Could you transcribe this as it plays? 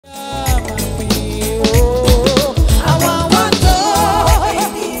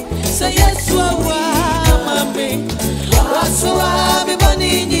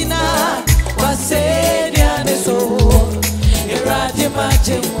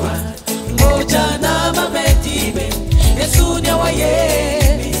machinkwa moja na mametibe Yesu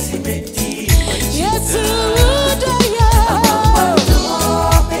nyawaye misimeti Yesu daya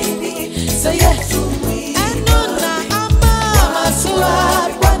baby say Yesu anona ama wamasua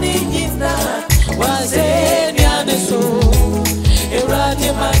kwaninyina wazeni aneso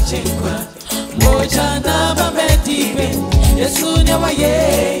erade machinkwa moja na mametibe Yesu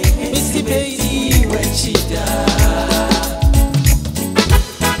nyawaye misimeti wechida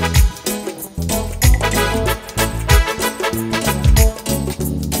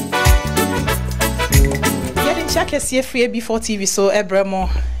Kesi free before TV so ebremo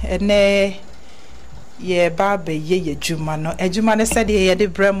ene ye babe ye juma no ejuma ne said ye de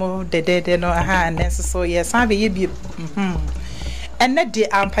bremo de no aha and so yes have ye bi ene de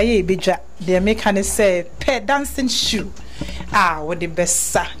ampaye bedwa de make can say pe dancing shoe what the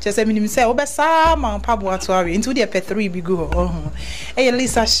best just I mean say obesa man pabo ato awe into the pe 3 bi go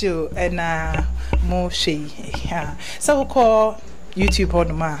Lisa show and mo she so call YouTube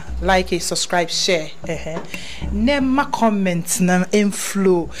on ma like it, subscribe, share. Nema comment na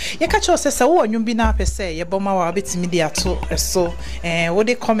inflow. You catch us say wo nwum bi na pese ye boma wa betimi dia to so wo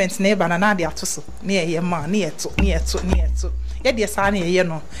de comment na ba na dia to so na ye ma na ye to ye de sa na ye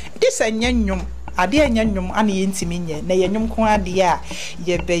no this anya nwum ade anya nwum ana ye ntimi nye na ye nwum ko ade a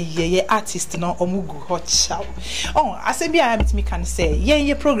ye be ye artist no omugu hot chow asem bia betimi kan say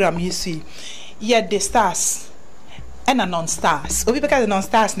ye program you see ye the stars and a non-stars. Obi because the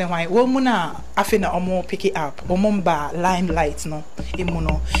non-stars ne why wo mu na afi na omo pick it up. Omo ba limelight no. Emu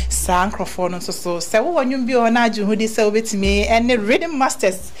no sa microphone so se wo wanyum bi o na aju hu di se obetimi and the rhythm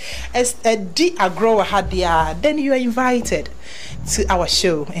masters as a di agro had there. Then you are invited to our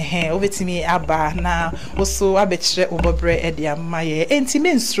show. Obetimi aba na also abekire obobre e dia maye. Enti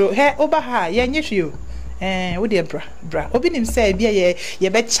menstro he oba ha ye nyehwe wo de bra. Obi nim say bia ye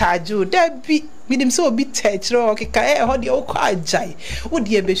be charge o da bi midim so be teachro kika ho de okwa ajai wo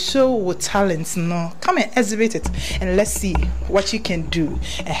de be show with talents no come and exhibit it and let's see what you can do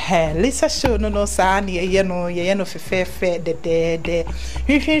Lisa show no sa na ye no fefe de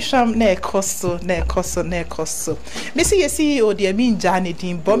hwehwehwam na ekoso me see CEO de mi njane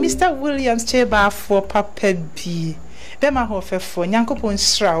din but Mr. Williams cheba for papa bi Bema ho fefo nyankopon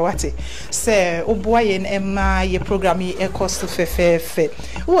sra wate se oboaye na ye program e cost fefe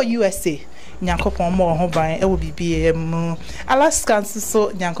wo USA nyankopon mo ho ban e wo bibiem Alaska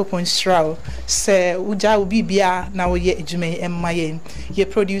so nyankopon sra se uja wo bibia na wo ye adwuma emma ye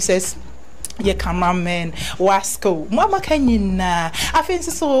producers ye cameraman wasco mama kanyina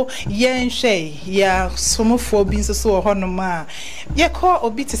afensi so ye nhwe ya somofo bi so ho no ma ye call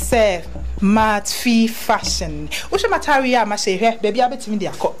obi to say mat fee fashion wo matari ya ma se hwe baby abetimi de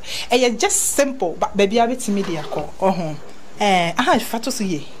akọ just simple but baby abetimi de akọ fato so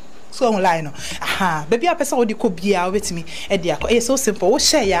ye so online no baby apesa wo de ko bia obetimi e de akọ so simple wo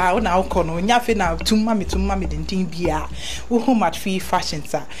share ya wo na akọ no nya fe na tumma me den bia wo home at free fashion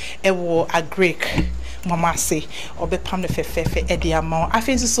sa e wo a Greek mama say obepam no fefe e de amount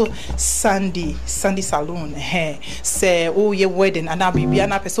afenso so Sunday salon say oh ye wedding ana bibia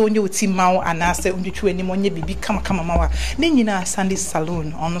na pesa onye oti mawo ana say ondwetwe anim onye bibi kama mawa ne nyina Sunday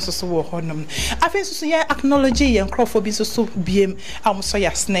salon ono so wo honom afenso so ye acknowledge ye nkrofo bi so biem amso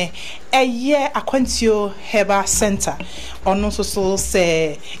yasne eye akwantio herbal center ono so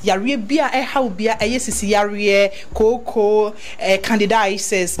say yare bia e haw bia eye sisi yare koko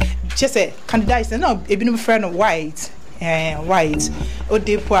candidiasis just say candidiasis no ebinu friend white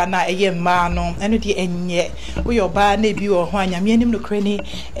odepo na eye ma no eno de enye wo yo ba na bi wo ho anyame anim no krani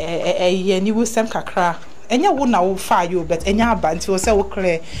eye ni wo sem kakra enya wo na wo fa yo but enya aba nti wo se wo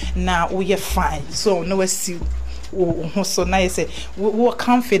clear na wo ye fine so no wasi wo so na say wo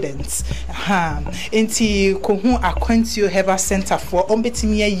confidence enti ko hu akwantio herbal center for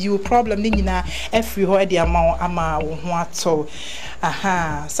ombetimi you problem ni nyina every ho e de ama wo ho ato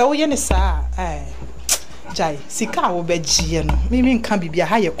so wo ye ne sa Jai sika wo begie no mimi nka bibia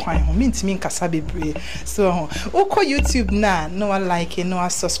ha ye kwan ho mintimi nkasa bebre so uko YouTube na no like no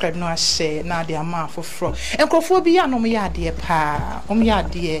subscribe no share na de ama foforo enkrofo bi ya no mo ya de pa o mo ya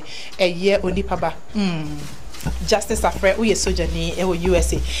de eye onipa ba Justice Afre we soldier ni e wo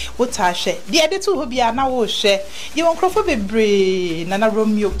USA what a hwe de ede to ho bia na wo hwe ye won krofo bebre na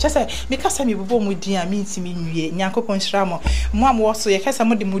Romeo chese me kasa me bobo mu din a me ntimi nwie nyankopon hira mo am wo so ye kasa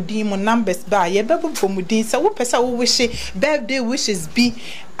mo de mu din mo numbers ba ye bebo mu din se wo pesa wo wish birthday wishes be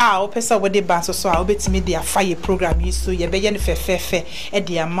a opesa we de ban so a obetimi de afa program yi so ye be ye no fefefe e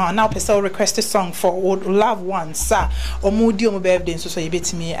de ama na opesa request a song for loved ones sa omudi omo birthday so ye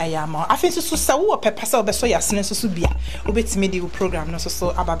betimi ayama afi so sa wo pepa sa obeso yasene so bia obetimi de program no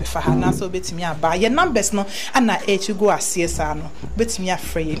so aba be fa ha na so obetimi aba ye numbers no ana go asiesa no obetimi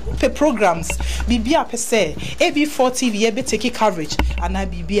afre ye pe programs bibia pese AB4 TV ye be take coverage ana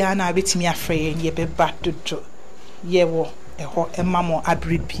bibia na obetimi afre ye be ba dodo ye wo eho emamo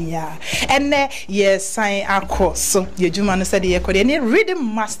abripia ene ye sign akọ so ye juma no said ye kọ ye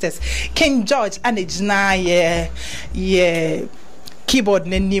reading masters King George and ejina ye keyboard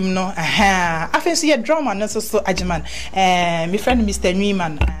nanim no aha afenso ye drummer no so ajiman my friend Mr.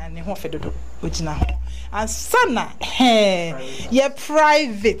 Newman ne ho fedodo ojina ho and sana ye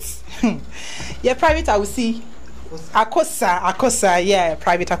private I will see akosa yeah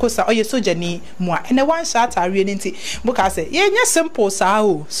private akosa oye sojani mu a ene one shot awie nti buka say ye nya simple sa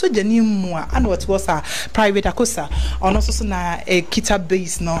o sojani mu a and what was a private akosa ono so na kita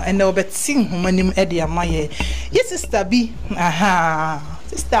base no ene obetin homanim e de amaye ye sister bi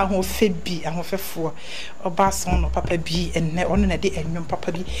sister ho fe bi ahofefo oba son no papa bi ene ono na de enwom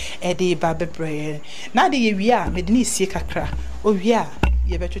papa bi e de ba bebre na de ye wi a me de ni sie kakra o wi a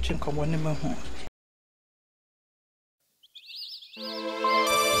ye betwetwe nkomo ne mahu.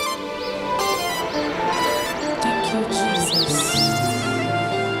 Thank you, Jesus.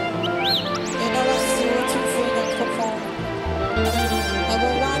 And I was waiting for the couple. I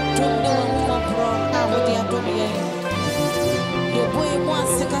will want to know what from how would you do me? Your boy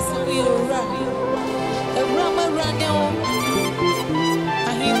wants to cast me around. A rubber run down. I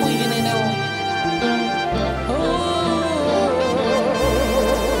hear more in an hour.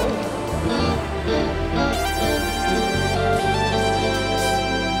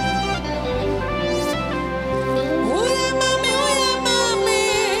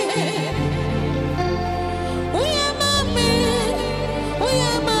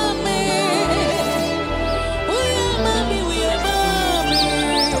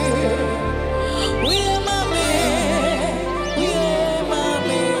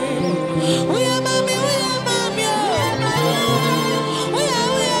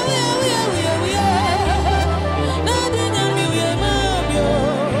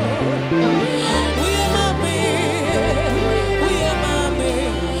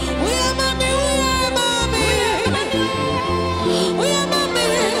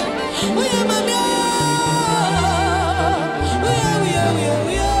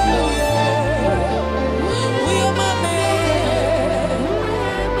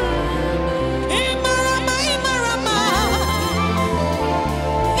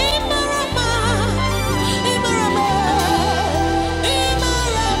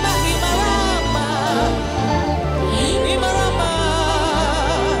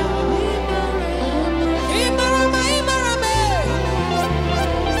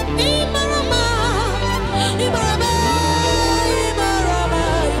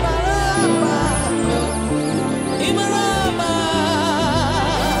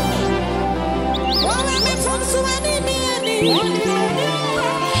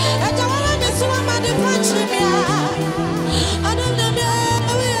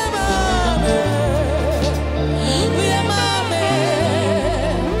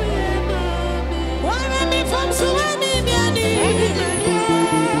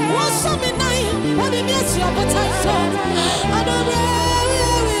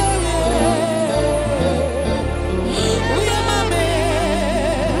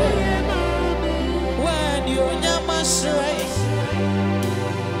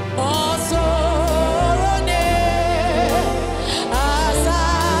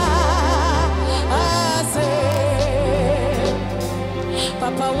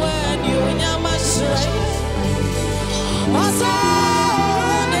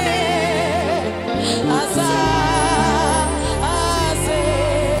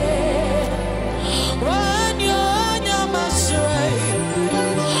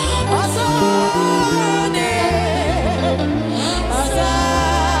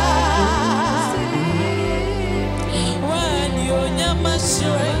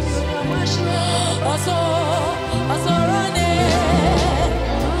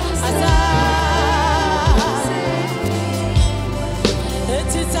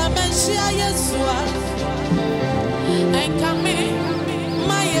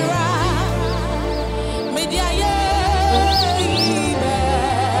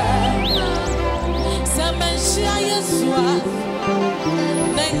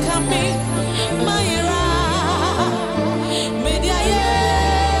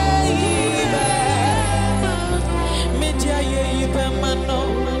 Media ye, you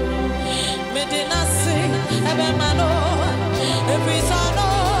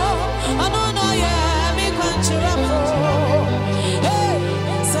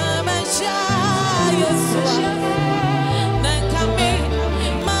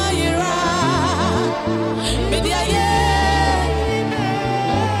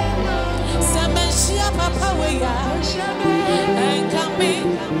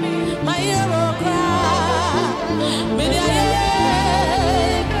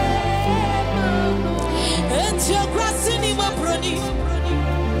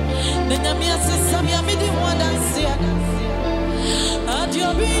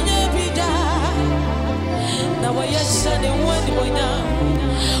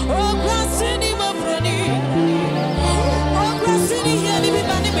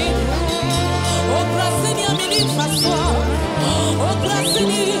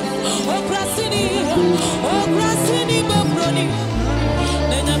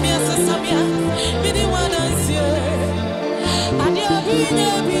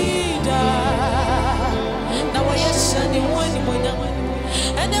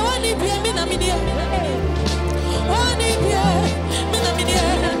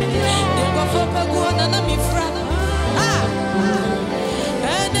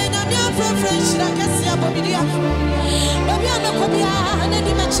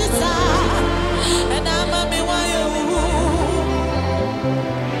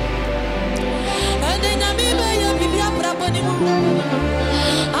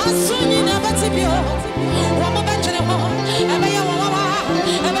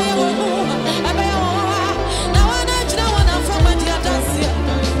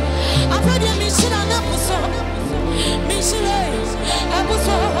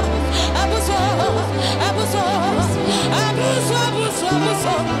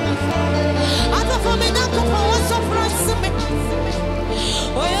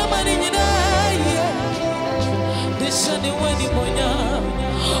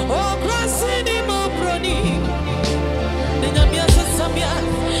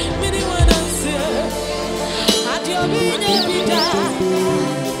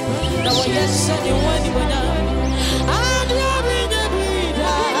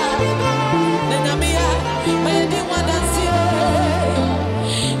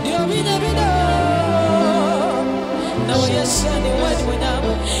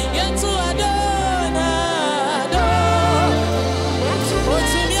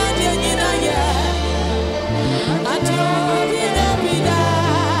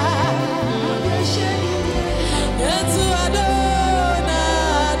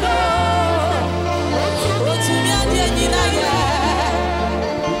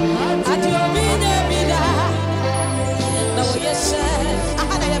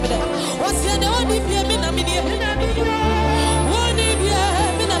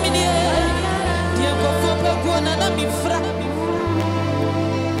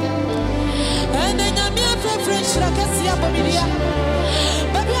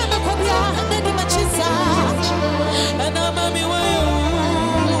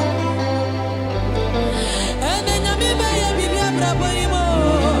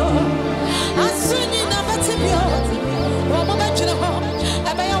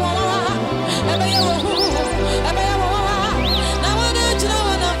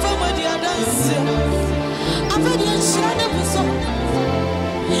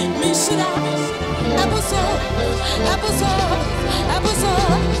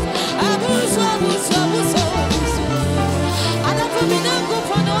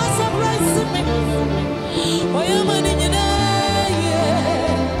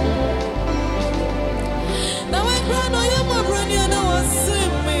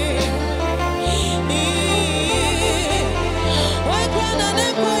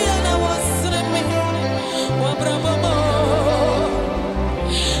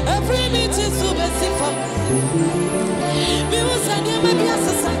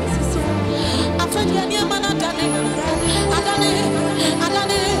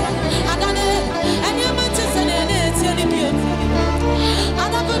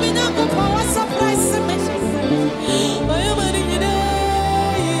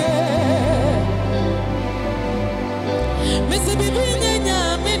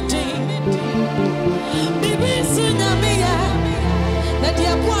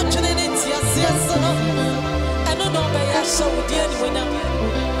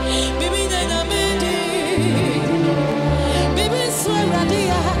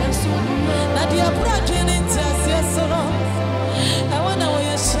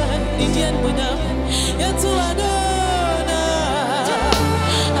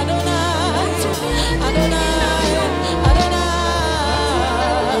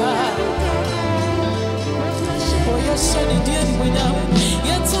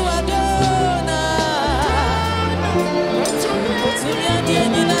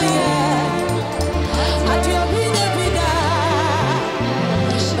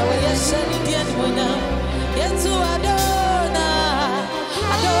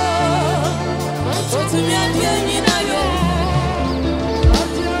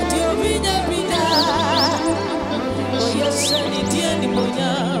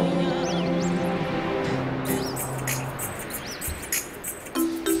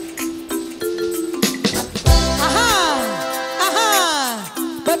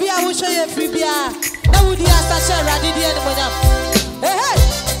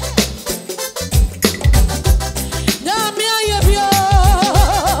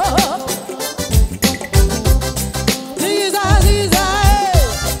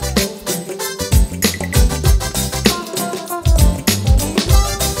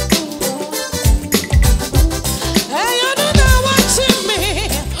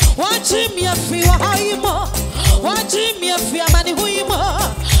Jimmy Fiamani Huimo,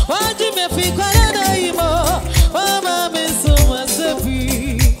 one Jimmy Ficana Imo, Mama Missuma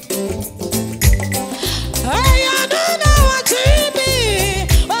Sepi. I don't know what Jimmy,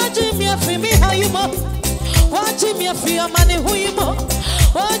 one Jimmy Fimi Haimo, one Jimmy Fiamani Huimo,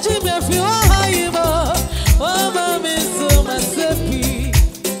 one Jimmy Fiaimo, Mama Missuma Sepi.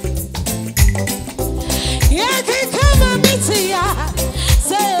 Yaki come and meet ya,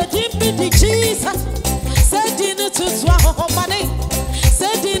 say Jimmy Jesus. Sedino to Swahomane,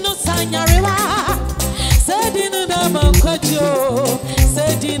 Sedino Sanyarewa, Sedino Namankajo,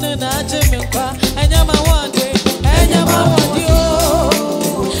 Sedino Najamika, and Yamawande, and Yamawadio,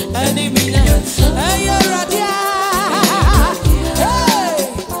 and Imina, and Yaradia,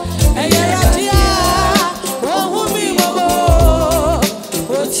 and Yaradia, oh, who be Mobo,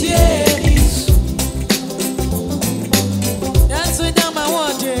 what's yes? That's with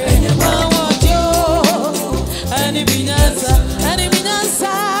Yamawande, and Yamawadio. Hey,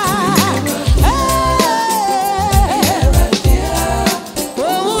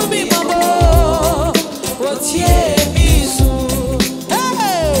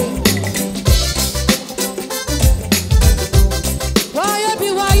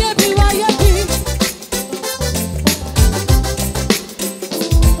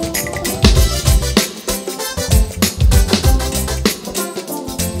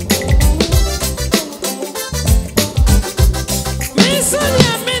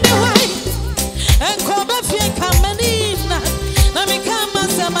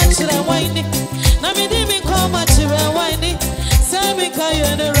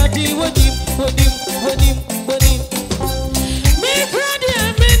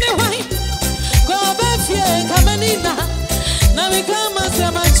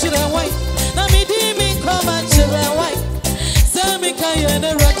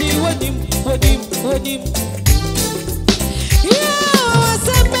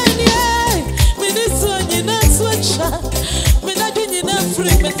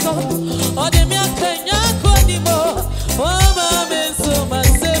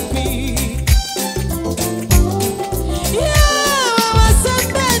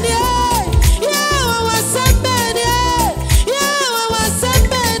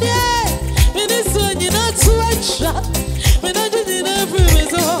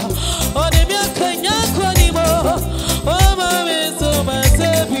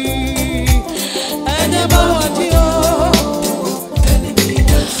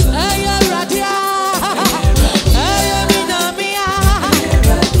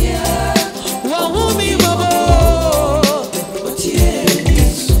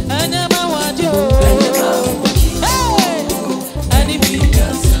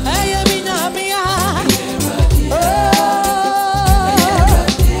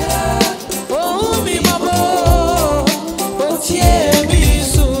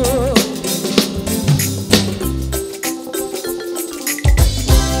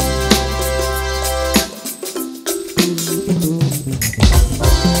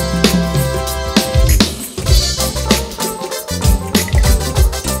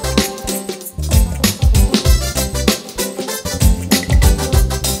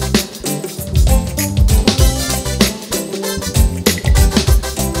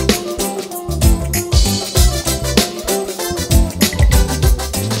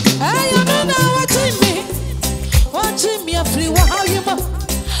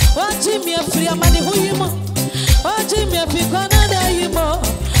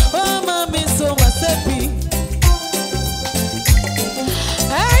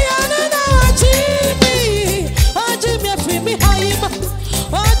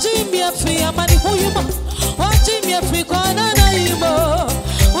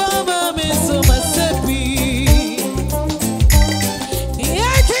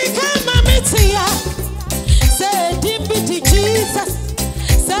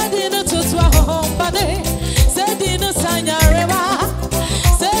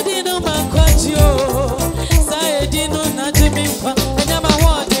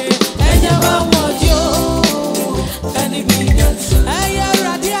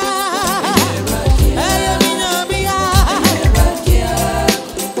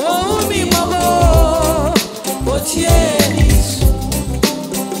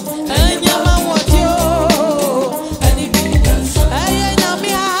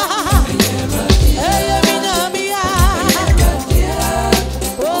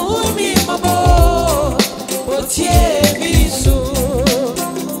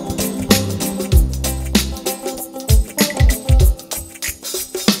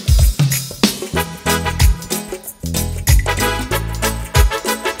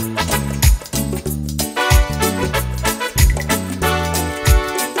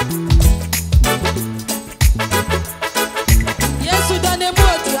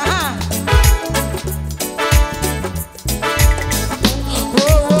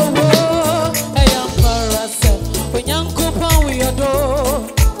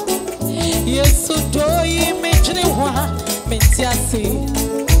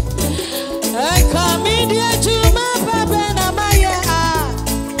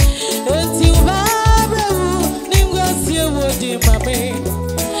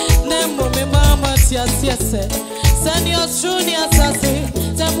 osuni asase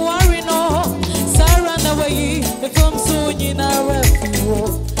temwari no Sarah na way from Sunyi na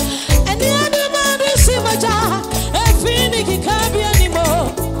refuo and the other man is Simaja efini kikabi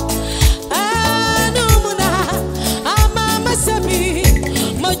animo anumuna ama masabi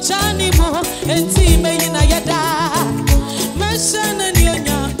mochani mo enti meyina yada meshana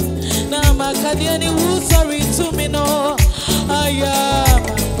nyonya na makadiani who sorry to me no ayama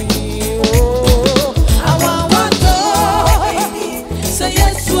say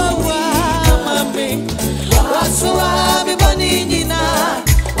yes to mami waswa mi bonina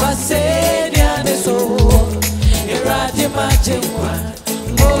wasenia neso iradi majemwa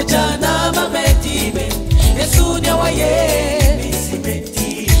moja na mametibe yesu nya waye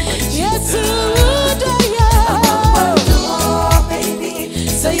misimeti yesu daya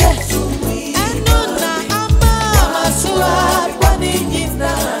say yes to me anona ama waswa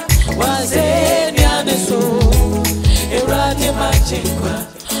bonina wasenia neso iradi majemwa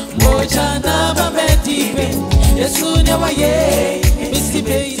moja na mametibe yesu nya waye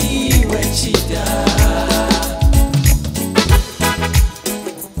misimeti wechida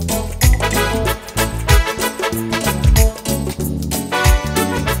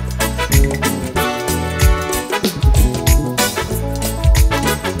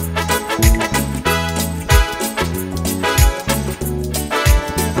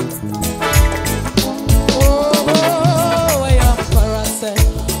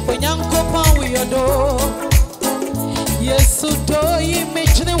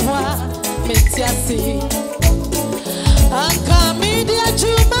Anka media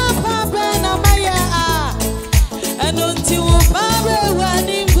chuma pape na maya anonti wo pape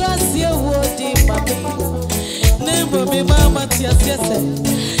wani ngwasi wodi pape nembo me mama tiasiese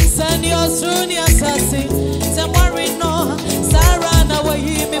sani osruni asasi temwari no Sarah na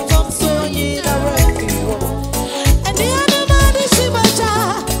wayi me from Sunyi na refuo and the other man is Simaja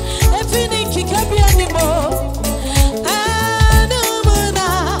efini kikabi animo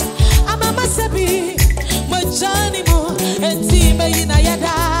Johnny mo enti meyina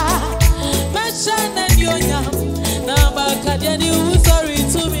yada mashana nyonya na bakadiani who sorry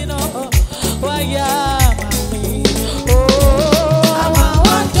to me no waya mami oh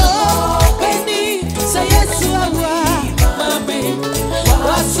anwanwado beni say yes to mami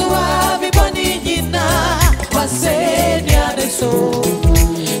waswa mi bonina wasenia neso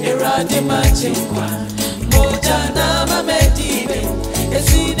iradi machikwa moja na mametibe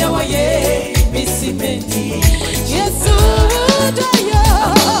esine waye misimenti yesu daya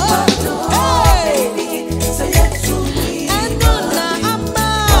hey say yes to me anona ama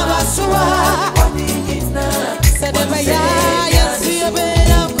waswa wanina sedebaya yesu be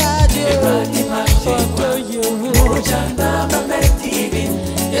amkadio oto you jana mametibi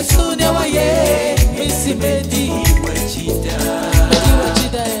yesu ne waye misimenti wechida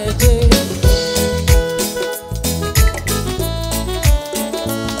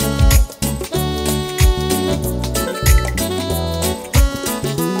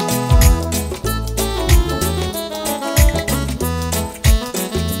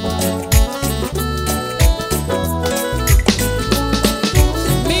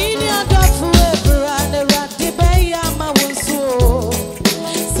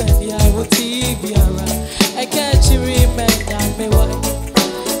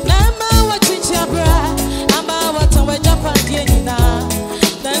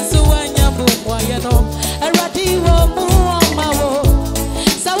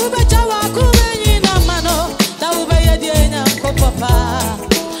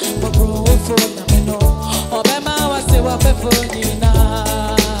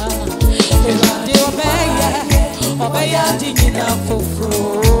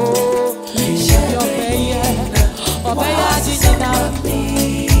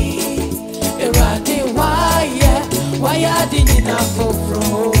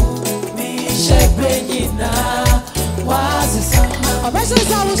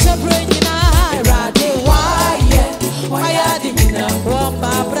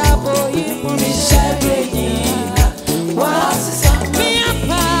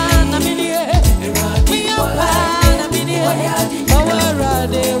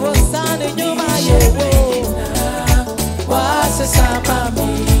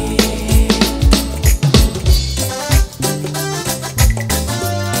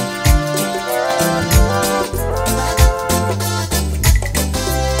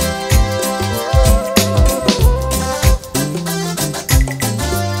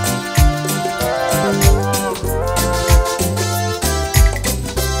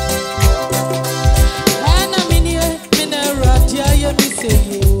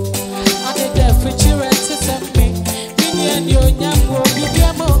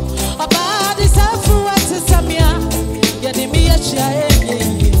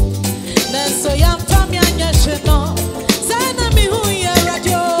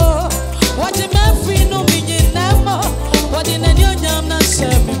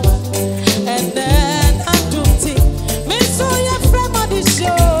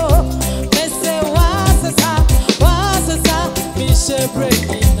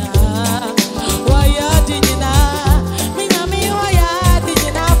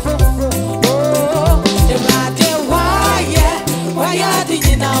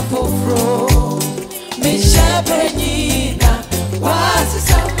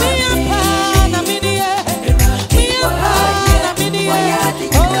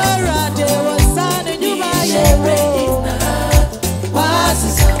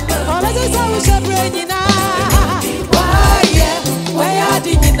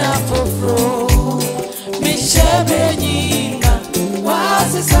jina fofro mishebenina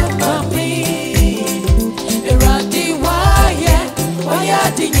wase samami eradi waya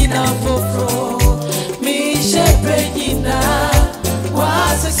jina fofro mishebenina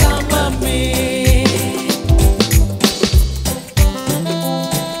wase samami.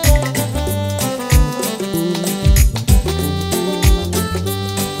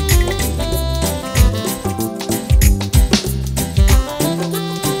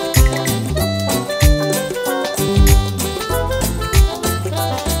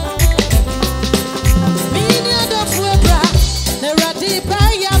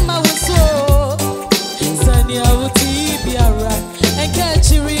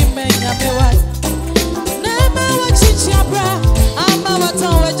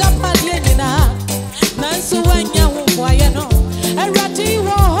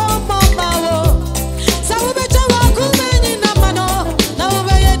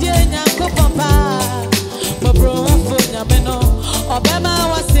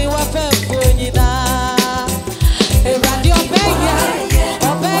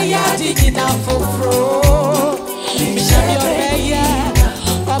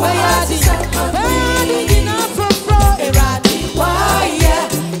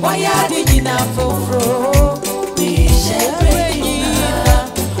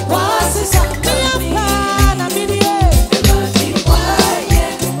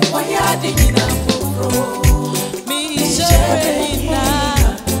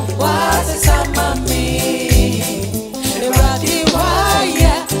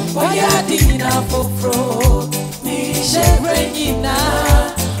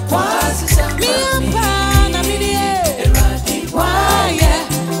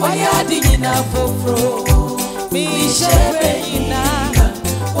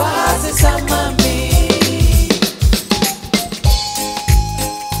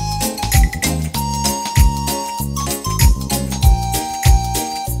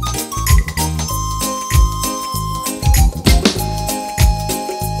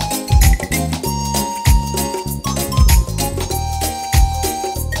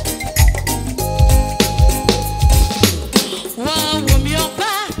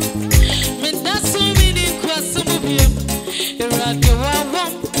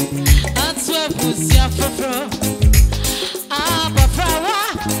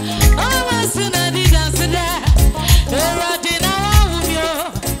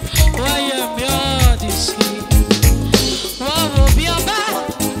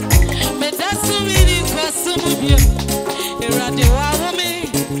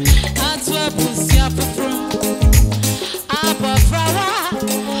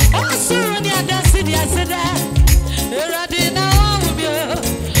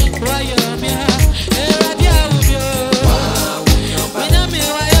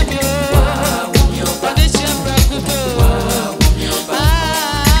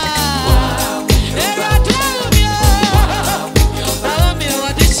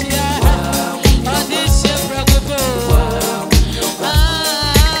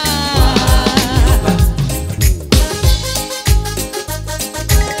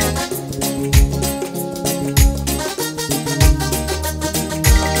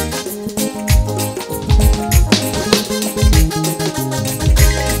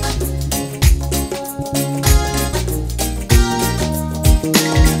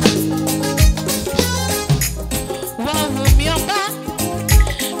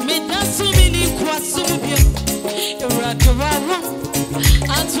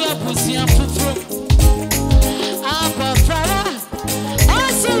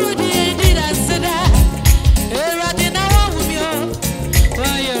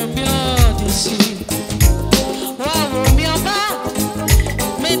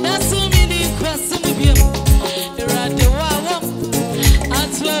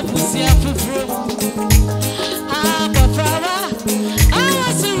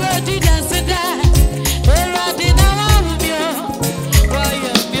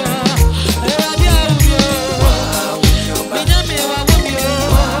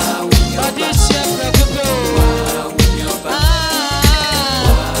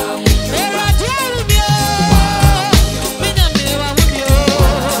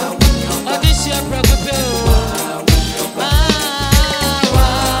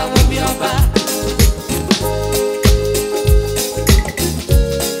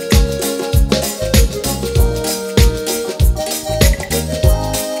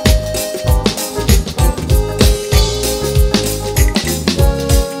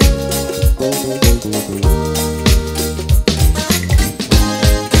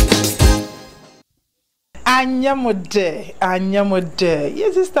 anyamode.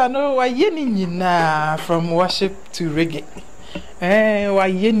 Yes, sister, no, why yeni na from worship to reggae. Why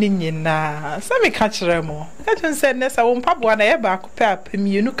yeni na? So me catch remo. Catch and said, Nessa won't pop one ever could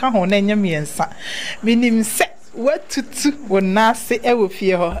me, you can't hold any me and son. Meaning set. What to when I say I will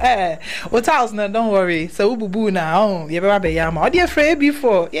fear her. What else? No, don't worry. So boo now. You ever be yama? Dear afraid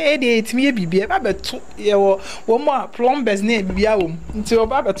before. Yeah, it's me a baby. About 2 one more plumbers name be home until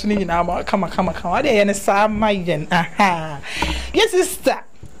about 2 now. Come. Are they any Sam Maiden? Aha. Yes, sister.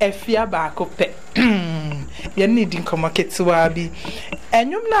 A fear back up. You're needing come a kid to Abby.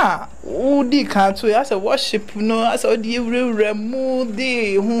 And you now, oh, dear, can't we as a worship? No, as a dear remove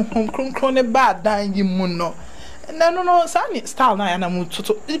the home crone bad dying you mono. No, style na na mu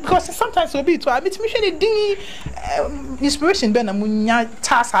toto because sometimes will be to I meet me shey dey inspiration be na mu nya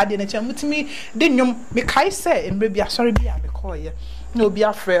task ade na chem mutimi de nwom me kai say emre bia sorry bia me call ye na obi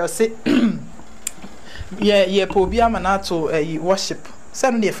afre say yeah po bia ma na to worship say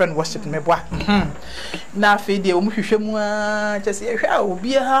no dey friend worship me boa na afi dey o mu hwehwe mu a just ye hwa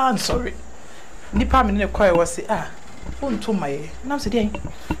obi a sorry nipa me ne call we say onto my na say dey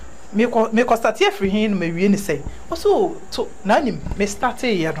me start here free him me wie ni say so to na nim me start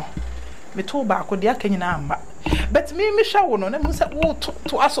here no me to ba ko de aka nyina amba but me hwa wo no na me say wo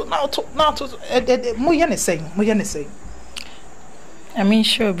to aso now to mo ye ni say I mean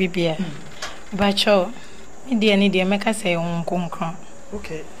sure bibia ba cho me de meka say onkonkron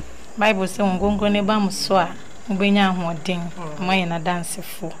okay Bible say onkonkron ne ba mo so a ubenya ahoden moye na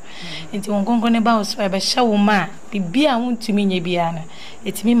dancefo enti onkonko ne ba so e be hya wo ma bibia wontumi nya bia na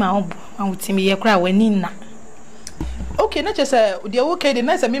etimi ma wo wotimi ye kra wani na okay na chese de okay de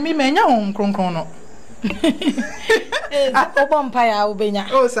na se me nya ho kronkron no obompa ya ubenya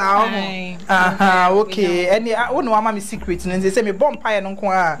oh sa aha okay any wo no ama me secret no say me bompa ya no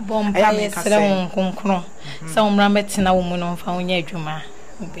nko a bompa ya sere onkonkron sa umra metina wo mu no fa wonya adwuma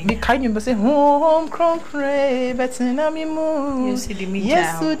me kind you say home concrete betina mi mu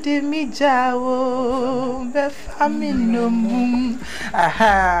yesu de mi jawo be famino mum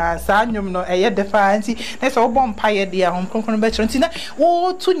aha sa nyum no eye defanti na so bom paye de home concrete be chiro ntina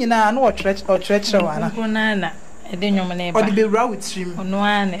wo tu nyina na o church wana konana e de nyum na e ba o de be raw with stream ono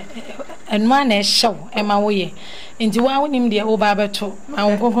ane e show e ma wo ye nti wa wonim de wo ba beto ma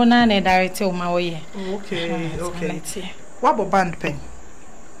wo konana e direct wo ma wo ye okay what about band pen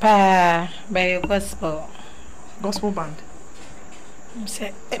Pa by gospel band.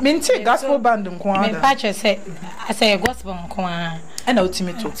 Say minti gospel band nko me patch say I say gospel nko a and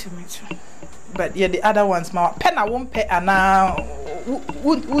ultimate but yeah the other ones ma pen na won pe ana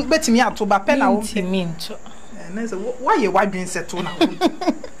betimi ato ba pen na won pe minto na say why you wadwen settle na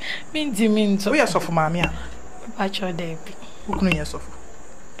minto we are so for mama a patch dey bi ukunu ye so for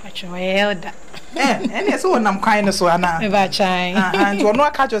patch we elder and so nam kwan no so ana me ba chai and ono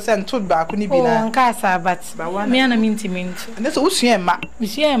aka jo se nto ba ko ni bi na nka sa but me ana minto and so usua emma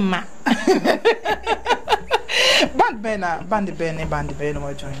band ben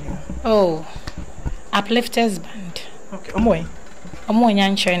no join you oh uplifters band okay omo nya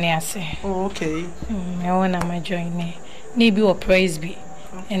nche ne ase oh okay me wona ma join ne bi o praise bi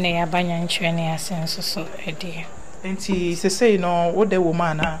ene ya banya nche ne ase nso so ede enti se say no wo de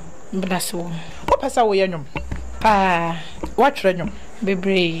woman na That's all. What pesa wo yanyum? Pa, what trenyum?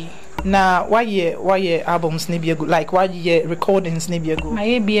 Bebre. Na why ye albums ne be good like why ye recordings ne be good?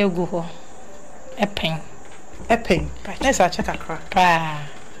 My be go ho. Epen. Let's check akra. Pa.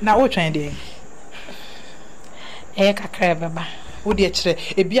 Na wo twen dey. Kakra baba. Wo dey kire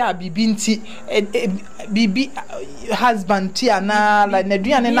e bia bibi nti bibi husband ti ana like na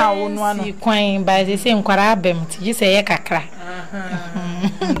duane na wo no ano. Kwan ba say nkwara abem ti ji say kakra.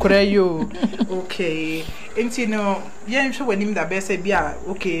 Kureyo okay enti no yen hwe wanim da be say bia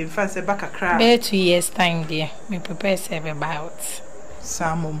okay fancy back akra be 2 years time there me prepare say about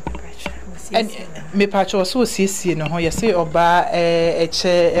samum me pacho so siesie no ho ye say oba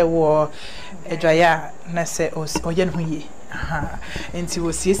eche ewo edwaya na say oye no ye aha enti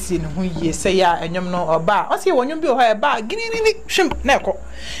wo siesie no ho ye say ya enyom no oba o say wonyom bi o ha ba ginini hwem na ekọ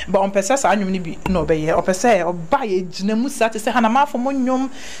ba on pese sa anyom ni bi na obeye o pese oba ye gina mu sa te say hanamafo monyom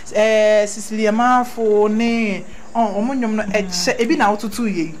Sicilia mafo ne omonyom no eche ebi na otutu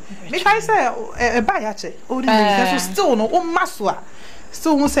ye me kai say e ba ya che o dey still no o maso a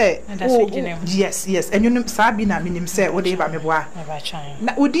so who say yes and you sabi na minim say o dey ba me boa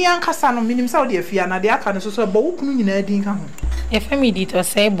na odi ankasa no minim say o dey afia na dey aka no so bo wukunu nyina din ka ho e family to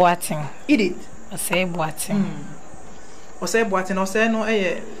say boating edit o say boating o say no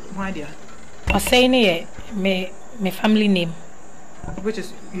eh why dia o say ne me family name which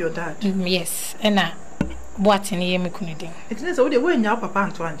is your dad yes and boate ne ye me kunu din it is so we nya papa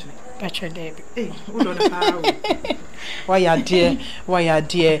anto anjo patcho dey we don't know why ya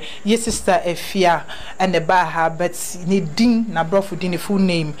dear your sister Efia and the baha but ni din na brofo din full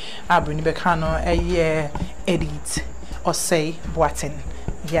name abuni beka no edit or say boaten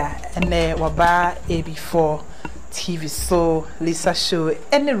yeah and waba AB4 TV so Lisa show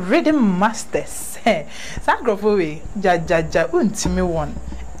and the rhythm masters sagrofo we ja untimi won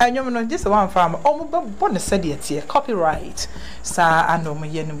anyom no just one farm omo said it copyright sa anom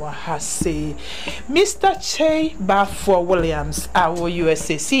yenimo ha say Mr. Che Bafo Williams our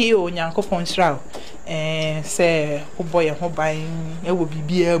USA CEO Nyankopon Shrao say oboy ho ban e wo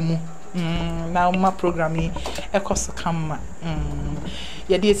bibia mu na ma programming ekoso kama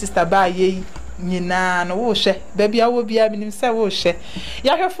ye die sister ba ye nyina no wo hwe baby awo bia minim se wo hwe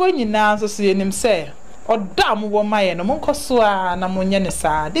ya hwefo nyina so so yenim se odam wo maye no monkoso a na monye ne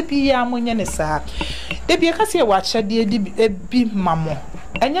saa de bia monye ne saa de bia kase e wa kyade bi mamo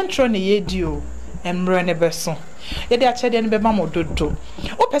enye ntro ne yedi o emre ne beso ye de akyade ne be mamo dodo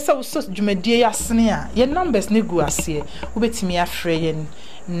wo pese wo so dwumadie yasene a ye numbers ne gu ase wo betimi afre ye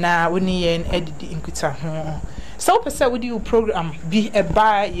na woni ye edidi inkuta ho so pese wo di program bi e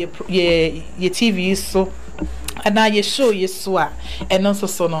ba ye TV so ana ye show ye so a eno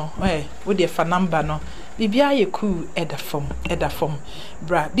so no wo de fa number no bibia ye ku eda form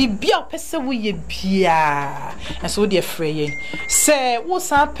bra bibia pese wo ye bia enso wo de frɛ ye se wo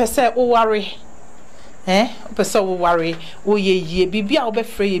san pese wo ware pese wo ware wo ye bibia wo be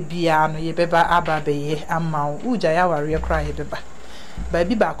frɛ ye bia no ye beba aba be ye ama wo uja ya ware kra ye beba ba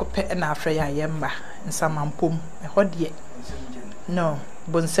bi ba ko pe na frɛ ya ye mba nsamampom de no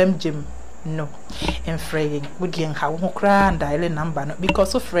bonsam jim no en fraying we gen ha wo kra and dial number no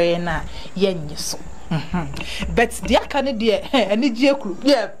because of fraying na yenye so but dia kan de ani gie kru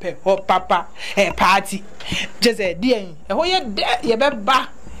ye pe ho papa party jeze de ho ye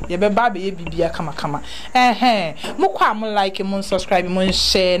beba be ye bibia kama mo kwa mo like mo subscribe mo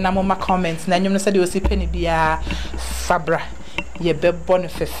share na mo ma comment na nyum no se de osi peni bia fabra ye bebo no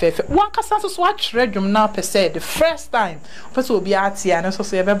fefefe one kasa so atwere dwum na pese the first time pese obi atia na so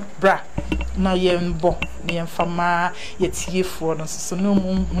ye bebra na ye mbo ye mfama ye tiefo no so no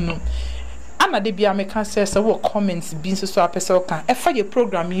mu ana de bia me kan say wo comments bi so apese o kan e fa ye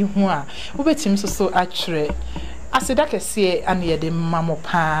program yi hu a wo betim so atwere aseda kese ana ye de mamo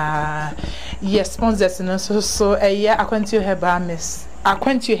pa ye sponsors no so akwantu heba miss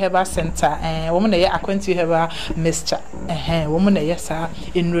akwantu heba center woman na akwantu heba mixture woman na sa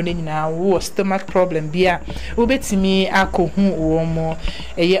enro ne nyina wo stomach problem bia wo betimi akohu wo mo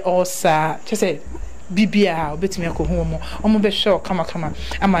osa chese bibia wo betimi akohu wo mo omo be sure kama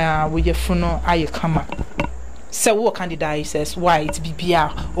ama wo ye funo aye kama se wo candidate says white bibia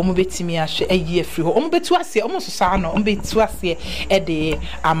omo betimi ahwe ayi afri ho omo betu ase omo so sa no omo betu ase de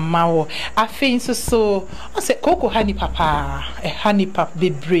amawo afin so o se koko hani papa hani pap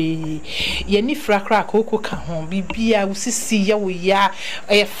bebre ye ni frakra koko ka ho bibia usisi ye wo ya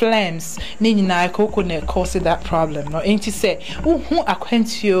flames ne nyina koko na cause that problem no enti se wo hu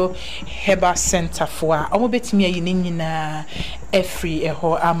akwantio heba center for omo betimi ayi ne nyina every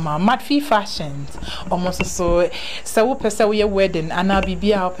ho ama madfi fashions almost so wo pesa wo ye wedding ana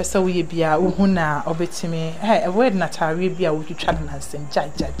bibia wo pesa wo ye bia wo hu na obetimi wedding atare bia wo twitwa na nsem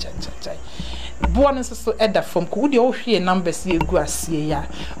jai bonus so eda from ko de o hwe numbers ye gu asie ya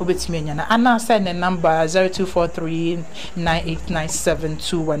obetimi anya na ana send the number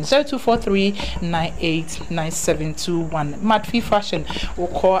 0243989721 0243989721 madfi fashion wo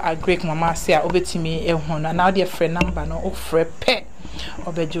call a great mama say obetimi ehun na de frɛ number no o frɛ pe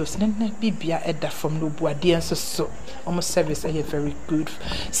obejos na bibia eda from no buade so almost service are very good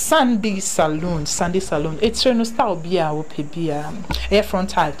Sunday salon it's no style bia wo pe bia front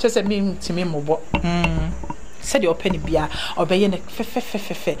type just me timi mobo said your penny bia obeye ne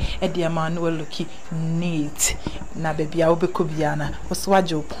fe e de man no looky neat na bibia wo be ko bia na wo so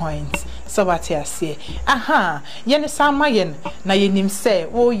wajo point so what I say yene sama yen na yenim se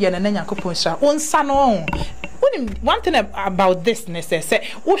wo yene na Nyankopon sha onsa no one thing about this say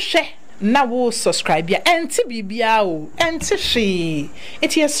wo hwe na wo subscribe ya enti bibia o enti hwe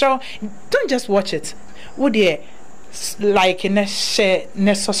it is so don't just watch it wo de like na share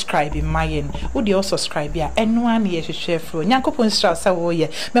na subscribe mayen wo de subscribe ya eno an ye hwehwe fro Nyankopon sha sa wo ye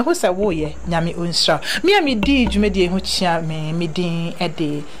me ho sa wo ye nyame onsha me di dwumadi ho chia me din e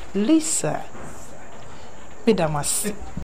de Lisa Bidamas